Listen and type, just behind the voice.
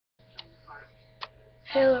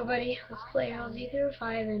Hello everybody, let's play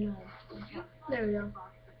LZ05 and there we go.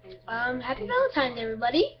 Happy Valentine's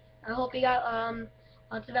everybody. I hope you got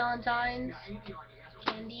lots of Valentines,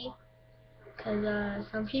 candy, cause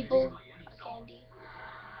some people got candy.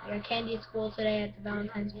 I got candy at school today at the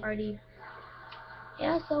Valentine's party.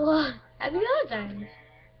 Yeah, so happy Valentine's.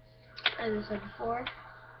 As I said before.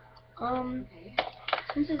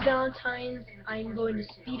 Since it's Valentine's, I'm going to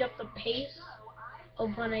speed up the pace of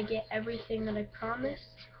when I get everything that I promised.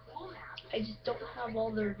 I just don't have all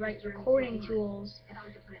the right recording tools,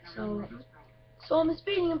 so I'm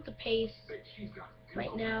speeding up the pace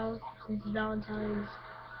right now since it's Valentine's.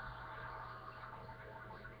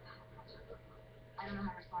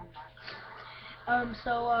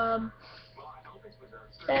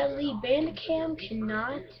 Sadly, Bandicam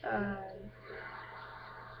cannot.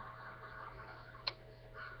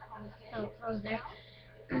 Oh, I was there.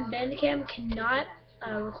 Bandicam cannot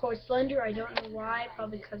record Slender. I don't know why.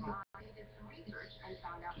 Probably because you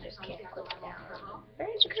just can't click it down.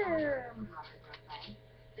 Bandicam.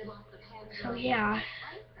 So yeah,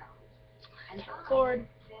 I can't record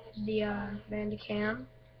the Bandicam.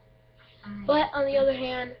 But on the other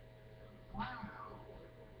hand,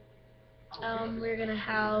 we're gonna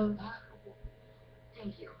have.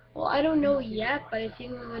 Well, I don't know yet, but I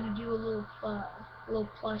think we're gonna do a little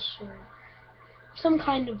plush or some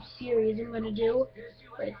kind of series. I'm gonna do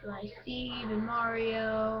with like Steve and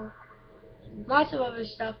Mario, and lots of other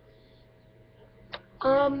stuff.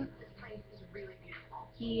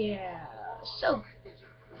 Yeah. So,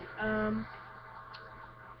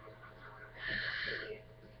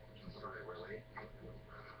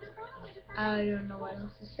 I don't know what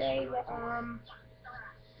else to say, but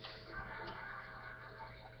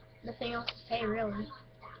nothing else to say really.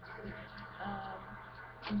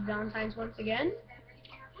 Valentine's once again,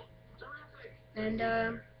 and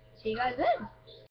see you guys then.